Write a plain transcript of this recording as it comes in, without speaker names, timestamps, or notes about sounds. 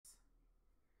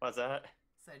What's that?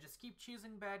 So just keep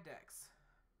choosing bad decks.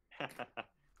 Yeah,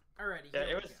 Alrighty, here it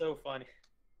we was go. so funny.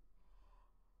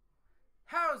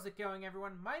 How's it going,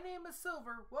 everyone? My name is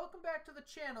Silver. Welcome back to the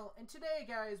channel. And today,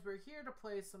 guys, we're here to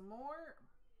play some more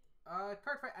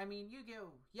card fight. I mean,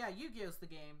 Yu-Gi-Oh! Yeah, Yu-Gi-Oh's the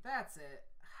game. That's it.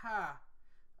 Ha.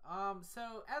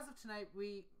 So as of tonight,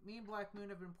 me and Black Moon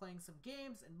have been playing some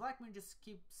games, and Black Moon just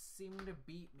keeps seeming to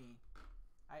beat me.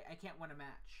 I can't win a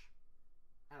match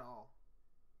at all.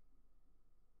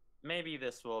 Maybe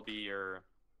this will be your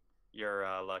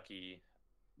lucky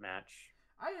match.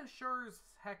 I sure as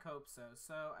heck hope so.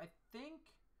 So I think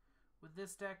with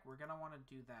this deck, we're gonna want to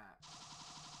do that.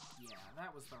 Yeah,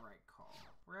 that was the right call,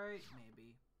 right?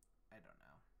 Maybe. I don't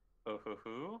know. Ooh hoo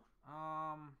hoo.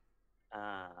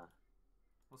 Ah.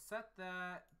 We'll set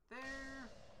that there.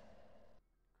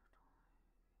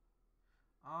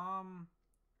 I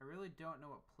really don't know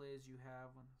what plays you have.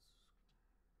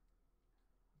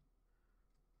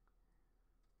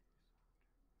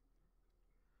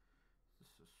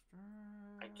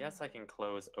 I guess I can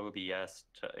close OBS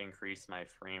to increase my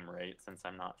frame rate since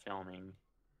I'm not filming.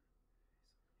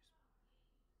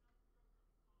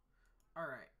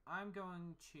 Alright, I'm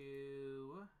going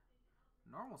to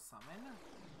normal summon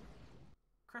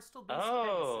Crystal Beast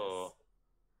Oh.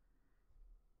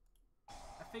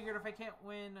 Pegasus. I figured if I can't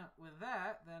win with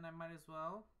that, then I might as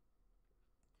well.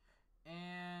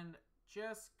 And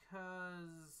just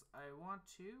because I want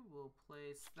to, we'll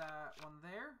place that one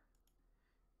there.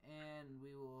 And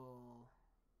we will...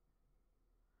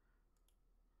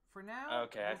 For now...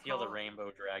 Okay, I feel the Rainbow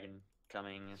Dragon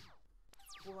coming.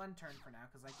 We'll end turn for now,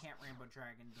 because I can't Rainbow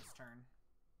Dragon this turn.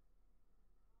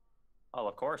 Oh,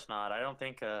 of course not. I don't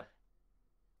think I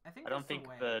don't think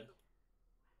the...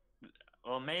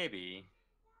 Well, maybe.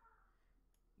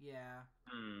 Yeah.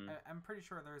 I'm pretty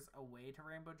sure there's a way to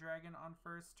Rainbow Dragon on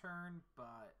first turn,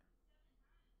 but...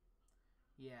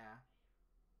 Yeah.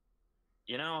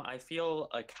 You know, I feel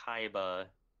a Kaiba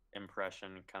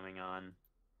impression coming on.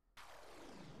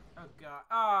 Oh god.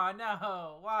 Oh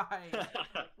no! Why?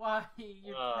 Why?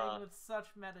 You're playing with such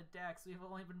meta decks. We've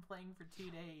only been playing for 2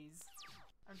 days.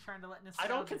 I'm trying to let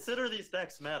nostalgia... I don't consider these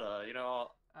decks meta, you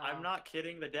know. I'm not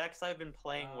kidding. The decks I've been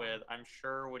playing with, I'm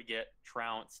sure would get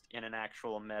trounced in an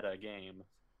actual meta game.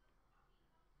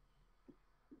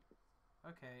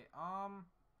 Okay, I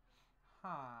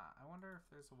wonder if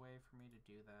there's a way for me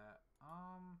to do that.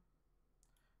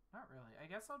 Not really. I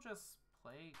guess I'll just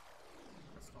play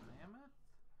Crystal Mammoth.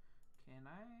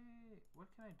 What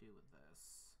can I do with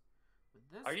this? With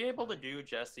this Are you able to do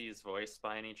Jesse's voice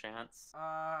by any chance?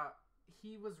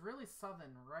 He was really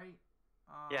southern, right?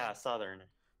 Yeah, southern.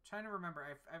 Trying to remember.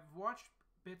 I've watched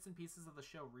bits and pieces of the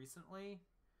show recently.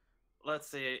 Let's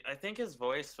see. I think his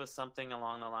voice was something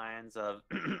along the lines of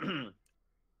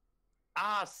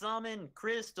 "Ah, summon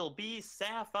Crystal Beast,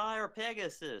 Sapphire,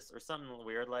 Pegasus," or something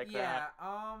weird like that.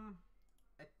 Yeah,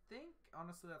 I think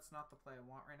honestly that's not the play I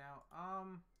want right now.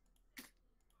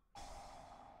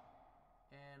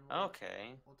 And we'll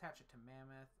attach it to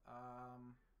Mammoth.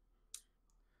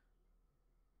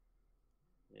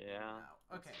 Yeah.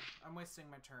 No. Okay, I'm wasting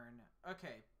my turn.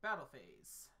 Okay, battle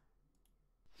phase.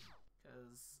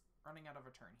 Because running out of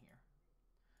a turn here.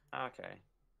 Okay.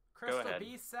 Crystal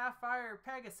Beast, Sapphire,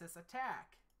 Pegasus,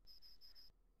 attack.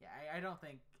 Yeah, I don't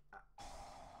think...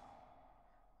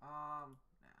 nah.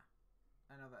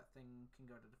 I know that thing can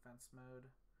go to defense mode.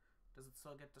 Does it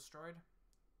still get destroyed?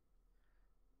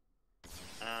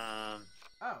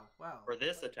 Oh, well. For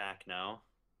this attack, no.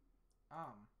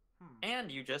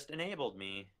 And you just enabled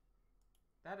me.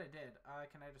 That I did.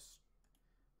 Can I just...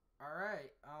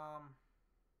 Alright,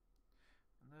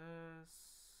 this...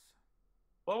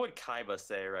 What would Kaiba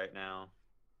say right now?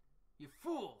 You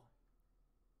fool!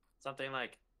 Something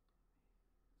like,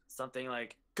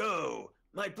 "Go,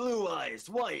 my blue-eyes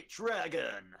white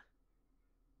dragon."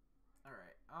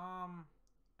 Alright,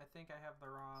 I think I have the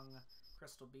wrong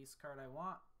Crystal Beast card I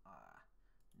want.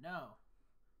 No.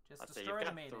 Just destroy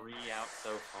the maiden. You've got 3 out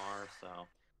so far, so...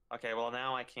 Okay, well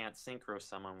now I can't synchro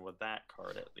summon with that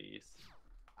card at least.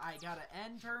 I got an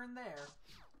end turn there.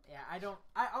 Yeah,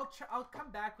 I'll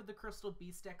come back with the Crystal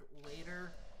Beast deck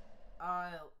later,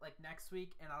 like next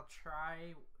week, and I'll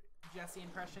try Jesse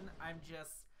impression. I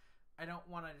don't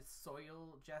want to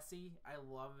soil Jesse. I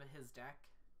love his deck.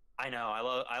 I know.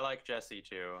 I like Jesse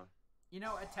too. You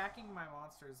know, attacking my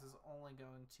monsters is only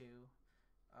going to,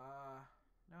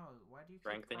 no. Why do you keep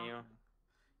strengthen you?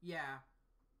 Yeah.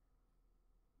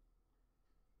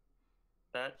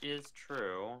 That is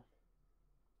true.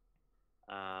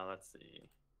 Let's see.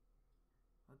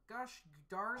 Oh, gosh,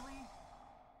 darling.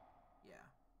 Yeah.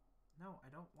 No, I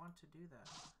don't want to do that.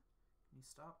 Can you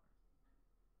stop?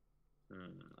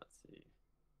 Let's see.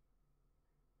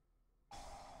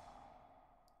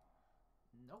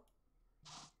 Nope.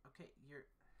 Okay,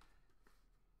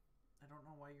 I don't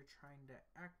know why you're trying to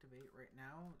activate right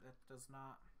now. That does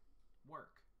not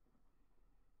work.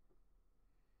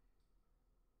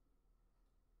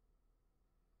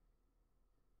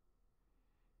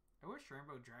 I wish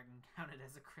Rainbow Dragon counted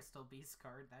as a Crystal Beast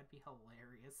card. That'd be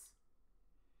hilarious.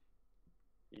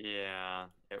 Yeah,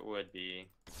 it would be.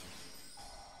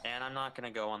 And I'm not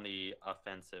going to go on the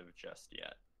offensive just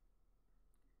yet.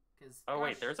 Oh,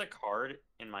 wait, there's a card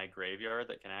in my graveyard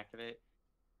that can activate?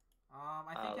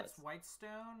 I think it's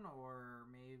Whitestone, or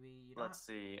maybe... Let's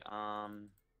see. You're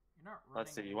not running...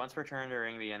 Let's see. Once returned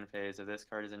during the end phase, if this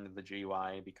card is into the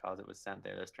GY because it was sent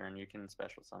there this turn, you can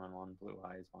special summon one Blue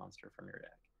Eyes monster from your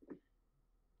deck.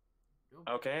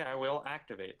 Oh. Okay, I will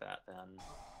activate that then.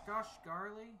 Oh, gosh,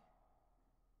 Garly.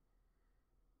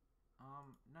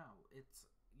 No,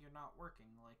 you're not working,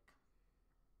 like...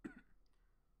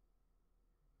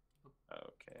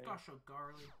 Okay. Gosh, oh,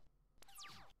 Garly.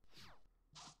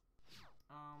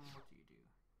 What do you do?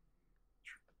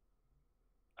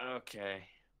 Okay.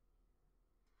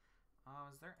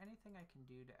 Is there anything I can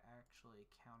do to actually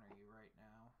counter you right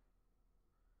now?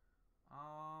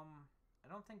 I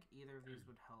don't think either of these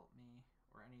would help me,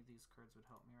 or any of these cards would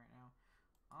help me right now.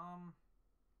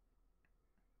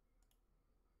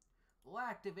 We'll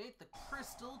activate the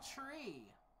Crystal Tree.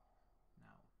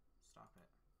 No, stop it.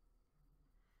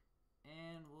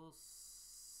 And we'll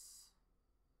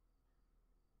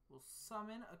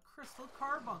summon a Crystal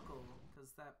Carbuncle,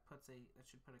 because that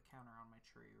should put a counter on my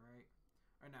tree, right?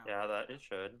 Or no? Yeah, it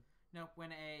should. No,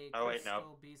 when a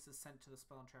Crystal Beast is sent to the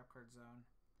spell and trap card zone,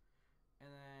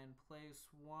 and then place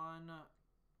one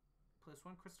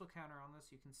Crystal counter on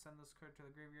this. You can send this card to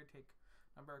the graveyard. Take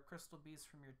number of Crystal Beasts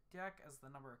from your deck as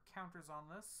the number of counters on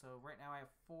this. So right now I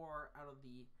have 4 out of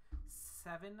the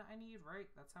 7 I need. Right?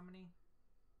 That's how many.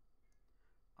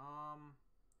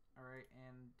 Alright,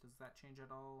 and does that change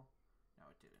at all? No,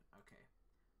 it didn't. Okay.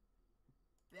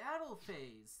 Battle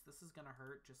phase! This is gonna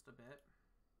hurt just a bit.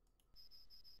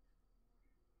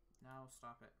 No,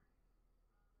 stop it.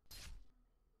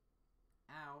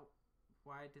 Ow.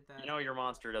 Why did that... You know your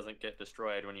monster doesn't get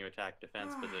destroyed when you attack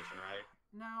defense position, right?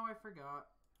 No, I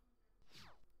forgot.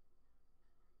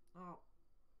 Oh.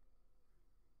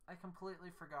 I completely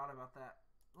forgot about that.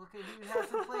 Look at who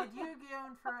hasn't played Yu-Gi-Oh!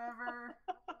 In forever!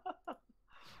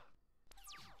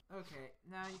 Okay,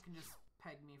 now you can just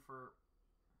peg me for...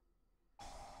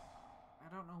 I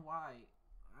don't know why.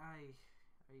 Ay.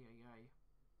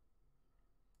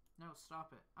 No,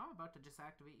 stop it. I'm about to just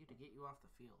activate you to get you off the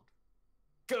field.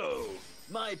 Go!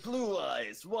 My Blue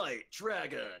Eyes White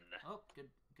Dragon! Oh,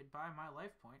 goodbye my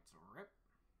life points. Rip.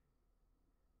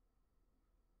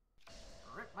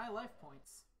 Rip my life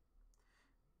points.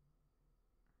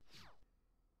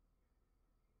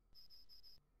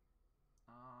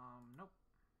 Nope.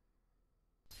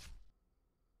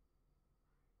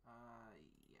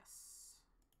 Yes.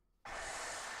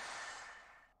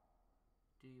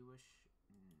 Do you wish...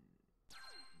 No.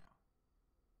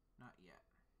 Not yet.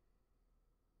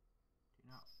 Do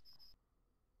not...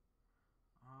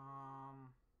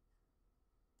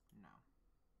 No.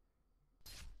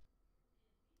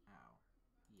 Ow.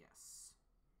 Yes.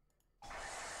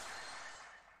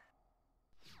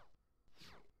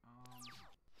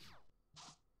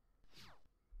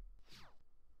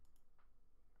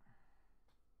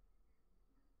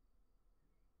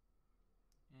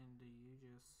 And do you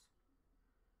just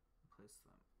place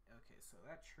them? Okay, so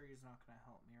that tree is not going to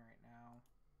help me right now.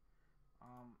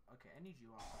 Okay, I need you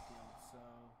off the field, so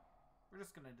we're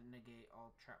just going to negate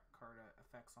all trap card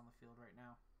effects on the field right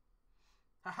now.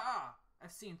 Haha!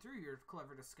 I've seen through your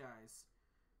clever disguise.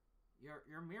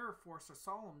 Your Mirror Force or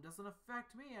Solemn doesn't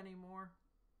affect me anymore.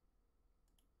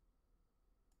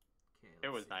 Okay, it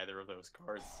was neither of those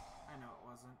cards. I know it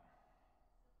wasn't.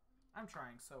 I'm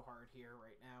trying so hard here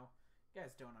right now. You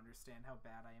guys don't understand how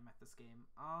bad I am at this game.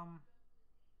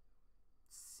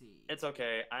 Let's see. It's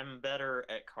okay. I'm better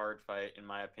at card fight, in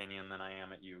my opinion, than I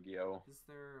am at Yu-Gi-Oh! Is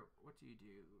there... What do you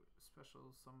do?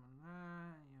 Special summon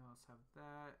that. You also have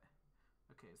that.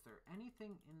 Okay, is there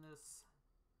anything in this...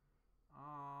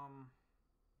 I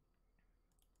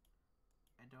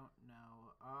don't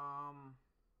know.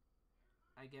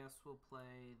 I guess we'll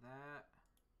play that.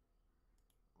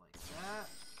 Like that.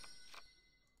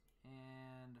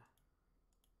 And...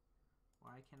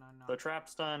 Why can I not... The trap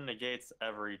stun negates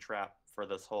every trap for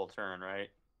this whole turn, right?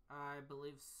 I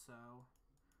believe so.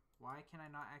 Why can I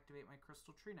not activate my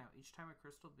Crystal Tree now? Each time a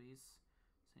Crystal Beast...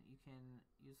 So you can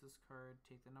use this card,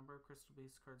 take the number of Crystal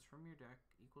Beast cards from your deck,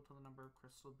 equal to the number of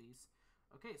Crystal Beasts.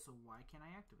 Okay, so why can't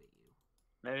I activate you?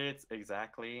 Maybe it's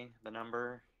exactly the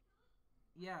number.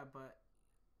 Yeah, but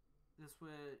this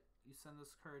would you send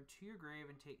this card to your grave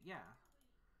and take You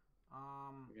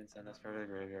can I send this don't card know. to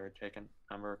the graveyard, take a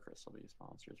number of crystal beast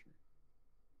monsters.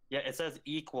 Yeah, it says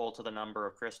equal to the number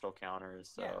of crystal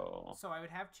counters, Yeah. so So I would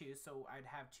have two, so I'd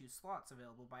have 2 slots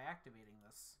available by activating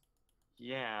this.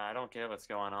 yeah, I don't get what's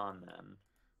going on then.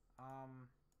 Um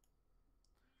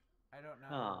I don't know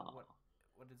Oh.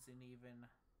 what is in even.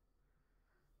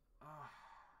 Oh,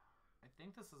 I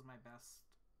think this is my best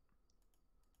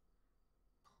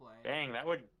play. Dang, that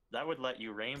would let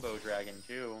you Rainbow Dragon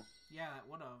too. Yeah, that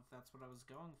would have. That's what I was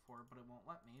going for, but it won't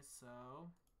let me.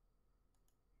 So,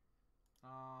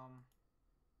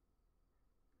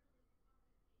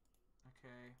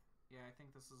 okay. Yeah, I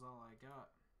think this is all I got.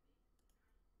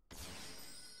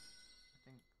 I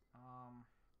think,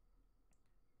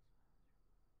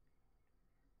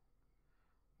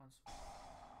 once.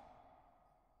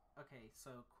 Okay,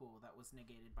 so cool. That was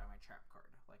negated by my trap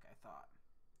card, like I thought.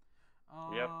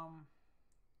 Yep.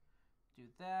 Do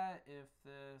that. If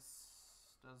this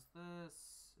does this,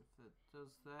 if it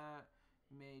does that,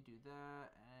 you may do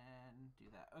that and do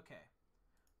that. Okay.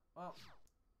 Well,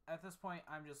 at this point,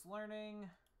 I'm just learning,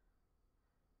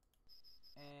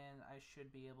 and I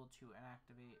should be able to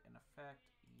inactivate an effect.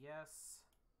 Yes.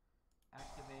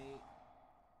 Activate.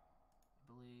 I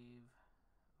believe.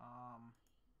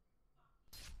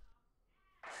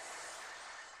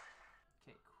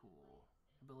 Okay, cool.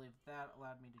 I believe that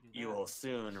allowed me to do that. You will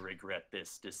soon regret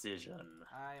this decision.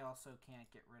 I also can't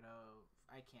get rid of.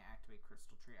 I can't activate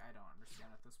Crystal Tree. I don't understand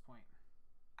at this point.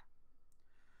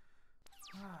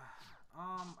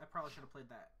 I probably should have played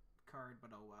that card,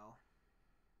 but oh well.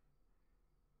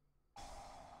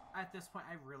 At this point,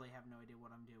 I really have no idea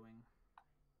what I'm doing.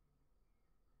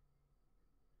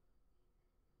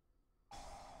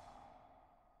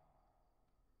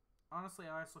 Honestly,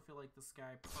 I also feel like this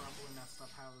guy probably messed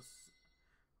up how this.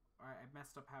 I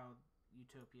messed up how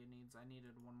Utopia needs. I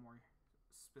needed one more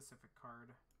specific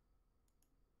card.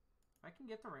 If I can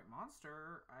get the right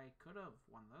monster, I could have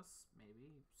won this.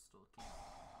 Maybe. Still can't.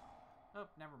 Oh,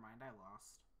 never mind. I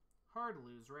lost. Hard to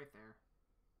lose right there.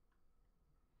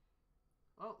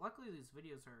 Well, luckily these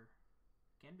videos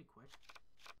can be quick.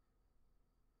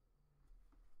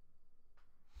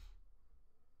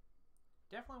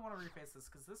 Definitely want to reface this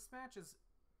because this match is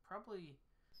probably.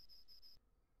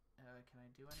 Can I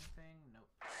do anything? Nope.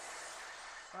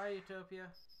 Bye, Utopia.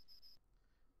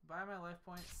 Bye, my life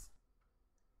points.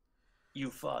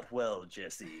 You fought well,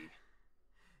 Jesse.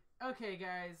 Okay,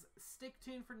 guys, stick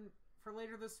tuned for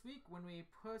later this week when we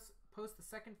post the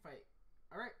second fight.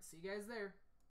 All right, see you guys there.